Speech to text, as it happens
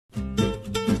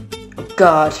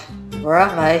God. Where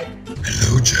am I?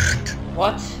 Hello, Jack.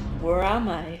 What? Where am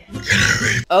I?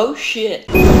 Oh shit.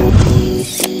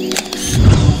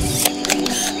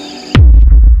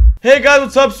 Hey guys,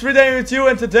 what's up? CraftedYT,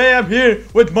 and today I'm here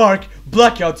with Mark,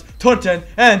 Blackout, Torten,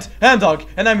 and Handog,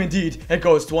 and I'm indeed a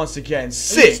ghost once again.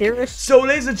 Sick! So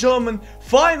ladies and gentlemen,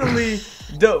 finally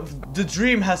the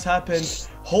dream has happened.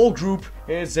 Whole group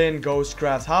is in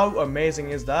Ghostcraft. How amazing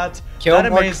is that? Kill that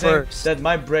Mark amazing first. that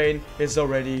my brain is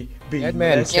already being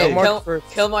Kill Mark first.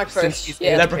 Kill Mark first.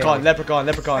 Yeah. Leprechaun.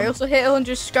 I also hit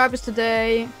 100 subscribers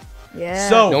today. Yeah.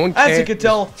 So, No one as you cares. can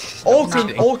tell,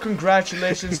 all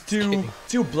congratulations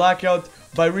to Blackout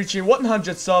by reaching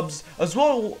 100 subs, as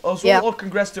well all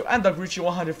congrats to Andog reaching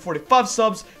 145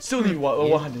 subs, Suli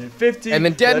 150, and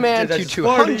then Deadman to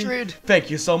 200. Thank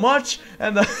you so much,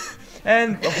 and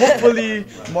hopefully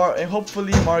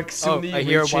Mark Suli I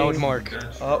hear reaching. a wild Mark.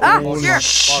 Oh here.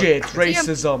 shit!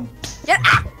 Racism. Yeah.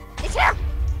 It's him.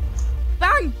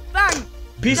 Bang, bang.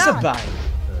 Piece of bang.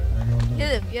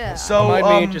 Hit him. Yeah. So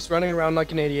Mind me, just running around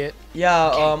like an idiot.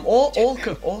 yeah,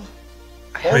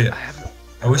 Wait,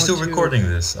 are we still recording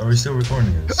this? Are we still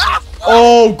recording this?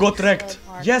 Oh, got wrecked.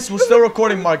 Yes, we're still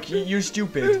recording, Mark. You're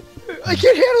stupid. I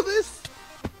can't handle this.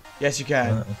 Yes, you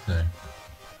can. Okay.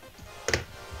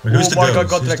 Wait, who's the Mark ghost?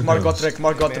 got Who's wrecked. the Mark got ghost? wrecked.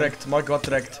 Mark got wrecked. Mark got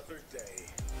wrecked.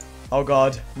 Oh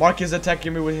god, Mark is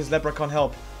attacking me with his leprechaun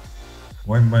help.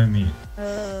 Why me?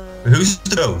 Wait, who's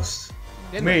the ghost?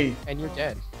 Me. And you're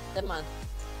dead. That man.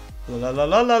 La la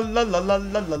la la la la la la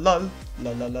la la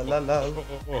la la la la la.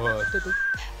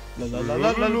 La la la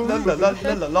la la la la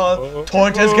la la la.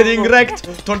 Taunt is getting wrecked.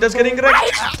 Taunt is getting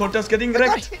wrecked. Taunt is getting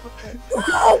wrecked.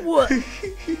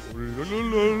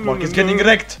 Mark is getting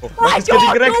wrecked. Mark is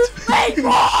getting wrecked.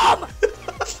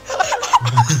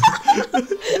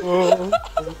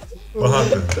 What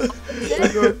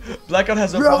happened? Blackout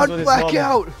has a problem with his mom.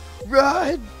 Blackout!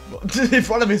 Run! In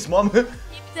front of his mom. Keep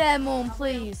there, Mom,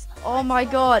 please. Oh my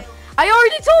god. I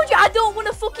already told you I don't want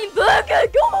a fucking burger.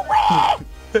 Go away.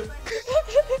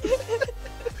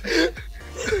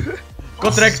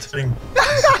 Got wrecked.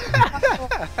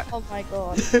 Oh my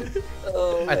god.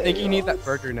 Oh I think my you need God. that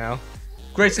burger now.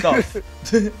 Great stuff.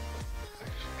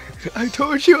 I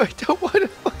told you I don't want a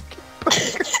fucking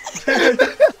burger.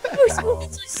 You're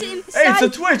supposed to sit Hey, it's a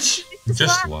inside. Twitch.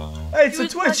 Just wow. Hey, it's a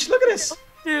Twitch. Look at this.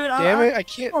 Dude, Damn it, I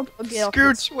can't.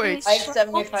 Screw Twitch. Twitch. I have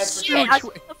 75%. Shit, I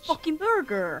want a fucking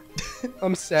burger.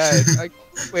 I'm sad.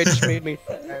 Twitch made me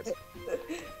sad.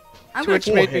 I'm Twitch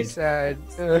gonna made me Forehead.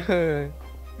 sad.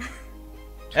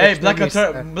 Hey, Twitch made me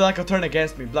sad. Blackout turn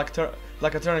against me. Blackout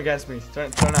turn against me.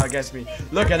 Turn out against me.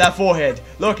 Look at that forehead.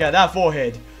 Look at that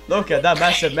forehead. Look at that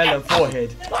massive melon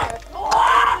forehead.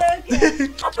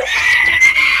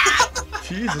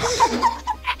 Jesus.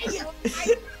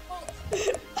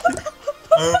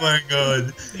 Oh my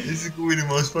god. This is going to be the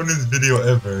most funnest video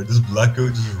ever. This blackout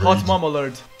just Hot raging. mom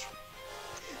alert.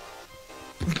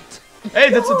 Hey,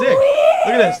 that's a dick.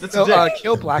 Look at this. That's a So, dick.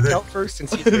 kill Blackout first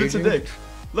since he's That's a raging. dick.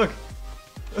 Look.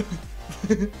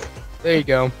 There you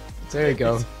go. There you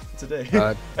go. It's a dick.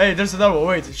 God. Hey, there's another one.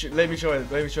 Wait, let me show it.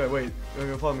 Let me show it. Wait.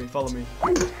 Follow me. Follow me.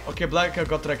 Okay, Blackout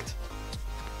got wrecked.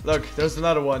 Look, there's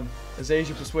another one. There's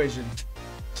Asian persuasion.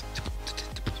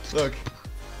 Look.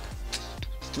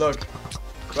 Look.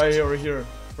 Right here, right here.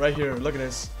 Right here. Look at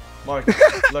this. Mark.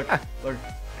 Look. Look.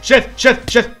 Shit! Shit!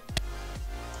 Shit!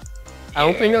 I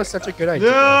don't think that was such a good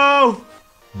idea. No!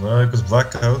 Why? Because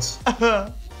blackout.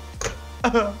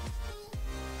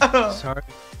 Sorry.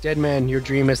 Dead man, your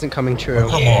dream isn't coming true. Oh,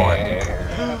 come on.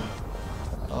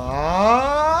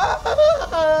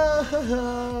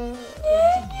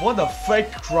 What a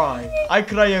fake cry. I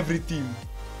cry every team.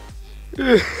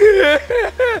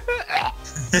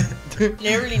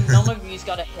 Literally none of you's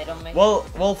got a hit on me.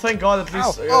 Well, thank God at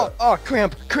least. Oh,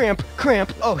 cramp.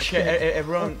 Oh, Okay, shit.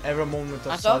 everyone moment of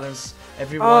That's all? silence.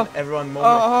 Everyone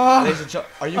moment. Ladies and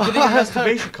gentlemen, are you getting a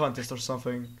masturbation contest or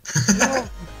something? No.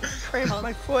 Cramp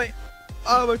my foot.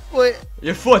 Oh, my foot.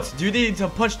 Your foot. Do you need to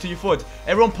punch to your foot?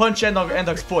 Everyone punch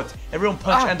Endog's foot. Everyone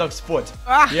punch Endog's foot.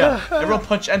 Yeah. Everyone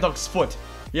punch Endog's foot.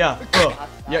 Yeah.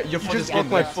 Yeah. Your foot is broke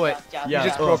getting my wrecked. foot. Yeah. You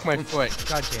just broke my foot.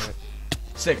 God damn it.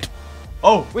 Sick.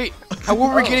 Oh. Wait, how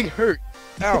were we getting hurt?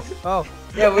 Ow. Oh.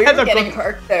 Yeah, we Endog were getting got-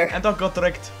 hurt there. Endog got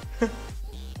wrecked.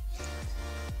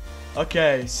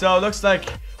 Okay, so looks like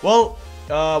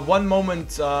one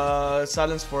moment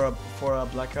silence for a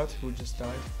Blackout who just died.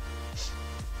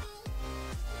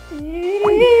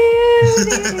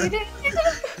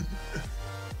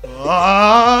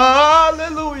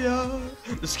 Hallelujah!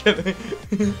 Just kidding.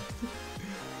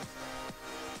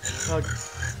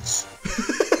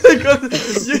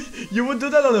 You would do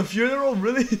that on a funeral,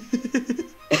 really?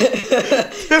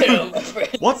 Hello, my friend.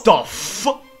 What the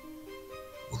fuck?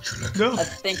 Would you like No. I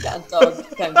think that dog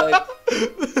can go.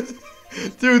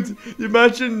 Dude,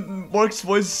 imagine Mark's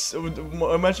voice.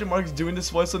 Imagine Mark's doing this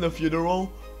voice on the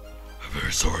funeral. I'm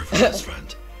very sorry for this,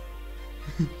 friend.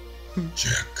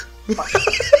 Jack?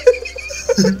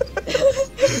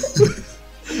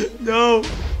 No.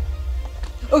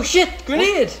 Oh shit!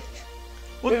 Grenade!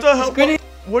 What the hell? Grenade.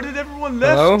 Where did everyone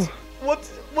left? Hello? What?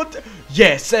 What?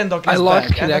 Yes, Sandok is I lost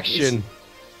back. connection.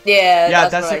 Yeah, Yeah,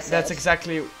 that's what I said.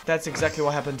 that's exactly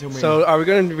what happened to me. So, are we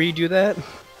gonna redo that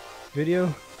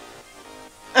video?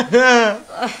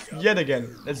 Yet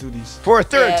again, let's do these. For a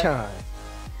third Yeah. time.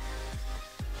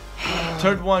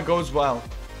 Third one goes well.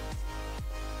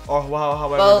 Or wow,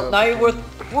 however. Well, the now we're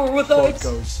quote without.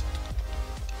 goes.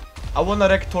 I wanna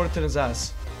wreck Torten's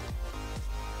ass.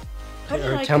 How did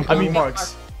Or I temple. I mean get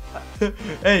Mark's.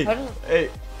 Hey, How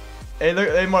did- hey, look,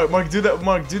 hey, Mark, do that,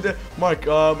 Mark, do that, Mark.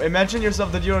 Imagine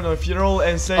yourself that you're on a funeral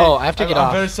and say, Oh, I have to get I'm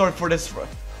off. very sorry for this.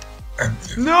 I'm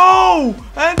No,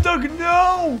 Antog,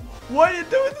 no! Why are you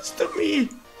doing this to me?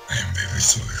 very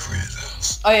sorry for your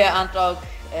loss. Oh yeah, Ant Dog.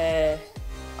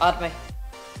 Add me.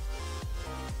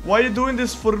 Why are you doing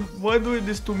this for? Why are you doing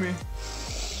this to me?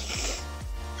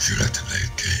 Would you like to play a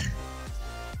game?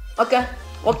 Okay.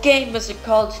 What game is it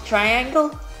called?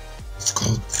 Triangle? It's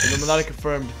called Illuminati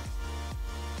confirmed.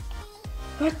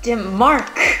 God damn, Mark.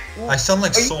 I sound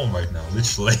like Saul right now,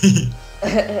 literally.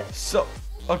 So,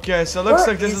 okay, so looks Where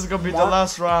like this is is gonna be the Mark?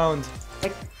 last round.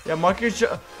 Like, Yeah, Mark is.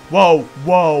 Whoa,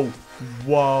 whoa,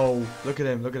 whoa! Look at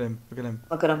him! Look at him! Look at him!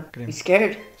 look at him. at him. He's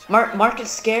scared. Mark is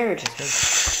scared.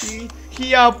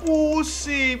 He a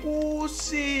pussy,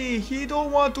 pussy. He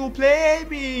don't want to play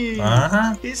me.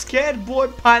 Uh-huh. He's scared, boy,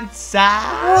 pantsa.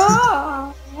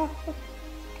 Ah.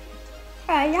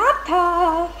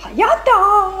 Hayata.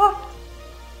 Hayata.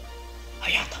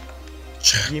 Hayata.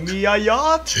 Jack, Give me a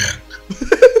yacht. Jack. I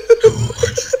will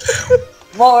hunt you down.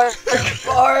 Mark.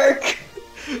 Mark.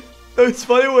 It's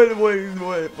funny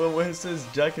when he says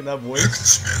Jack in that I voice. can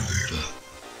smell you.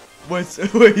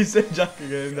 When he said Jack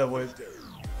again in that voice.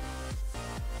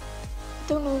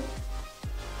 Don't know.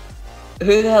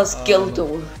 Who the hell's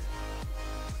Gildor?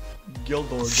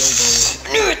 Gildor.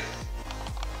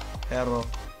 Hero.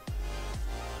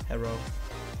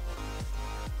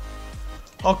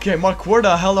 Okay, Mark, where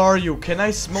the hell are you? Can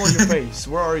I smell your face?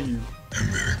 Where are you? I'm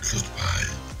very close by.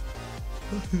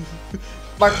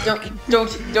 Mark,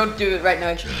 don't do it right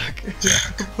now. Jack.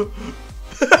 Jack.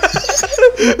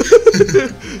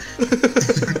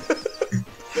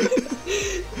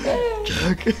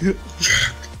 Jack.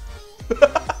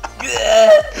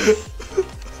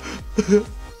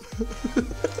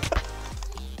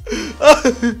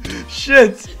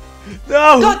 Shit!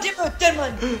 No! God damn it, dead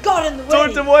man! Got in the way!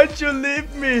 Torta, why'd you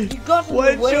leave me? You got in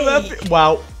Why'd the way! you leave me?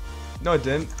 Wow. No, I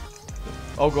didn't.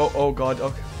 Oh god,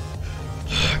 okay.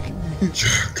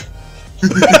 Jack.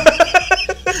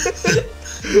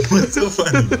 What's so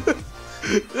funny?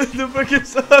 The fucking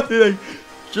sound like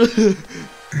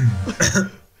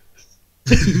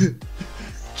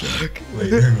Jack.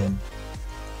 Wait, hang on.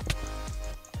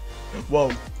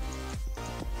 Whoa.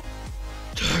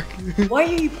 Jack. Why are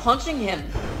you punching him?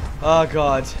 Oh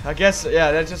god. I guess yeah,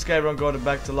 let's just get everyone going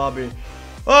back to lobby.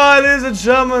 Oh, ladies and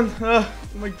gentlemen,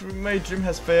 my dream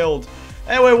has failed.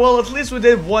 Anyway, well, at least we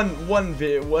did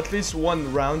at least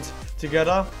one round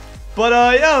together. But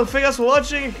yeah, thank you guys for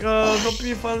watching. Hope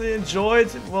you finally enjoyed.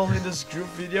 Well, in this group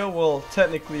video, well,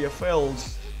 technically a failed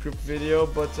group video,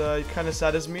 but it kind of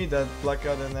saddens me that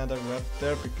Blackout and Nanda left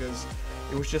there because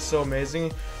it was just so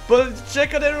amazing. But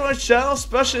check out everyone's channel,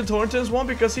 especially Thornton's one,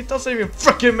 because he doesn't even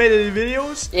freaking make any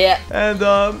videos. Yeah. And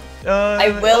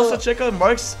I will. also check out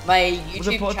Mark's. My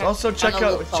YouTube channel. Also check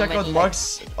out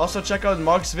Mark's. Also check out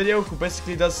Mark's video, who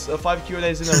basically does 5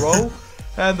 Q&As in a row.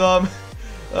 And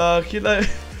he like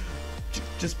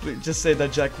just say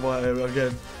that Jack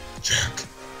again. Jack.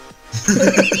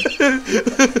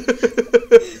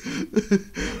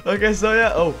 Okay, so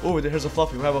yeah. Oh, there's a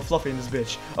Fluffy. We have a Fluffy in this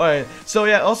bitch. Alright, so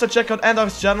yeah. Also check out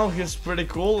Andog's channel. He's pretty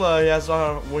cool. He has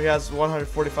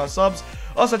 145 subs.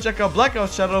 Also check out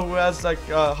Blackout's channel, who has like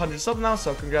 100 subs now.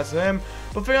 So congrats to him.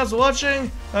 But thank you guys for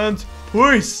watching, and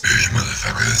peace. Hey,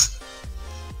 motherfuckers.